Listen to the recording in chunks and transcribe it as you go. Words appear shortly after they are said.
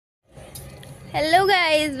Hello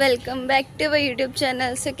guys, welcome back to our YouTube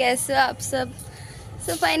channel. सो कैसे हो आप सब।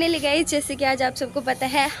 सो फाइनली गाइस, जैसे कि आज आप सबको पता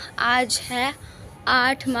है आज है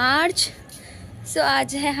 8 मार्च। सो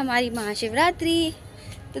आज है हमारी महाशिवरात्रि।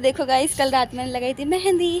 तो देखो गाइस, कल रात मैंने लगाई थी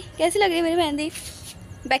मेहंदी। कैसी लग रही है मेरी मेहंदी?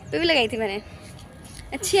 बैक पे भी लगाई थी मैंने।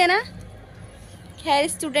 अच्छी है ना? खैर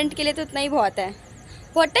स्टूडेंट के लिए तो इतना ही बहुत है।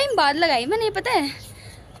 बहुत टाइम बाद लगाई मैंने, ये पता है।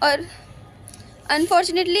 और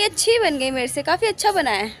अनफॉर्चुनेटली अच्छी बन गई मेरे से, काफ़ी अच्छा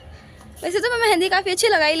बना है। वैसे तो मैं मेहंदी काफ़ी अच्छी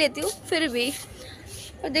लगा ही लेती हूँ फिर भी।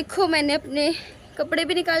 और देखो मैंने अपने कपड़े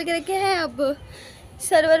भी निकाल के रखे हैं। अब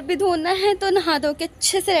सरवर भी धोना है, तो नहा धो के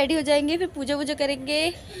अच्छे से रेडी हो जाएंगे। फिर पूजा वूजा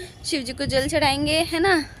करेंगे, शिव जी को जल चढ़ाएंगे, है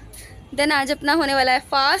ना। देन आज अपना होने वाला है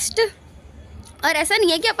फास्ट। और ऐसा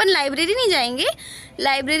नहीं है कि अपन लाइब्रेरी नहीं जाएंगे,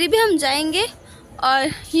 लाइब्रेरी भी हम जाएंगे।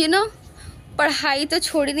 और पढ़ाई तो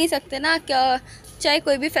छोड़ ही नहीं सकते ना, क्या चाहे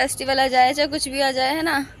कोई भी फेस्टिवल आ जाए, चाहे कुछ भी आ जाए, है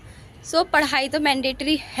ना। सो पढ़ाई तो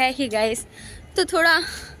मैंडेटरी है ही गाइस। तो थोड़ा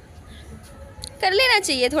कर लेना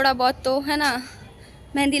चाहिए, थोड़ा बहुत तो, है ना।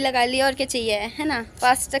 मेहंदी लगा ली, और क्या चाहिए, है ना।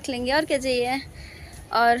 फास्ट रख लेंगे, और क्या चाहिए।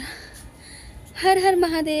 और हर हर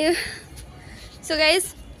महादेव। सो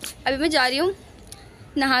गाइस, अभी मैं जा रही हूँ,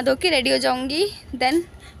 नहा धो के रेडी हो जाऊँगी। देन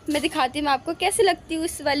मैं दिखाती हूँ आपको कैसे लगती हूँ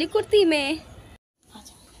इस वाली कुर्ती में।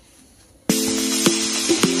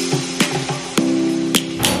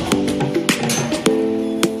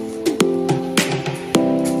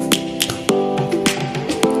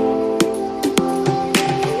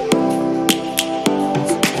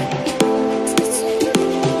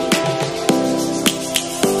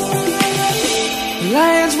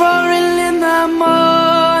 Lions roaring in the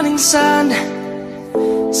morning sun,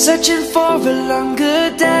 searching for a longer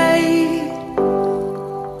day.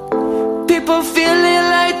 People feeling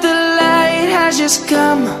like the light has just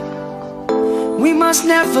come. We must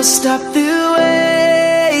never stop the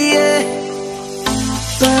way.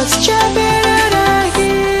 Birds chirping and I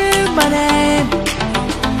hear my name,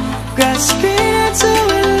 grasping into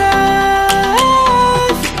a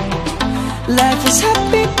life. Life is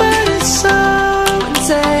happy but it's so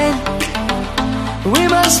insane. We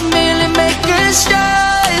must merely make a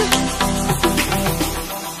start.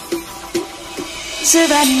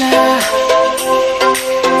 Savannah,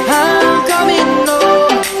 I'm coming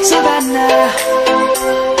home. Savannah,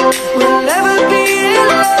 we'll never be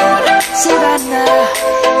alone. Savannah,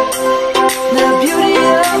 the beauty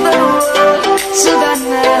of the world.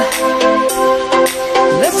 Savannah,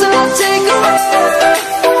 let's all take a walk.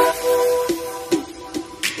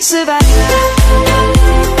 Savannah.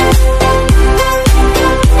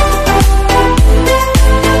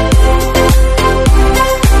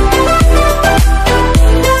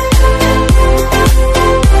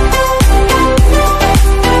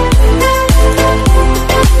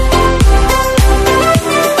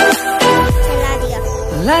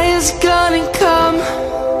 Lion's gonna come.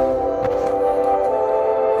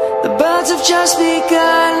 The birds have just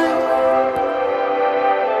begun.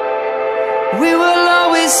 We will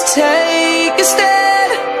always take a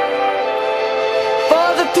stand for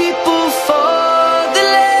the people, for the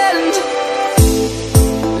land.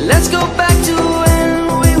 Let's go back to when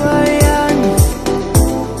we were young.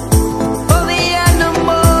 For the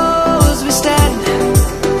animals we stand.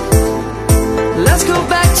 Let's go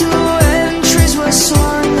back to when trees were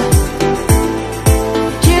swung.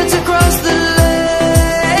 Kids across the land.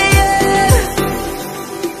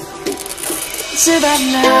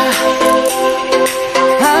 Savannah,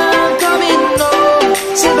 I'm coming home.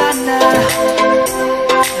 Savannah,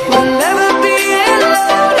 we'll never be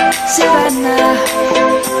alone. Savannah,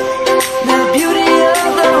 the beauty of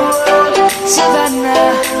the world. Savannah,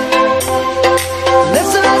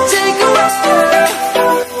 let's all take a walk.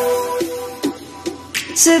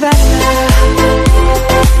 Savannah,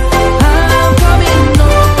 I'm coming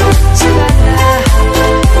home. Savannah,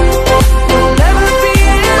 we'll never be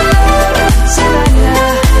alone.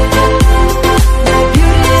 Savannah,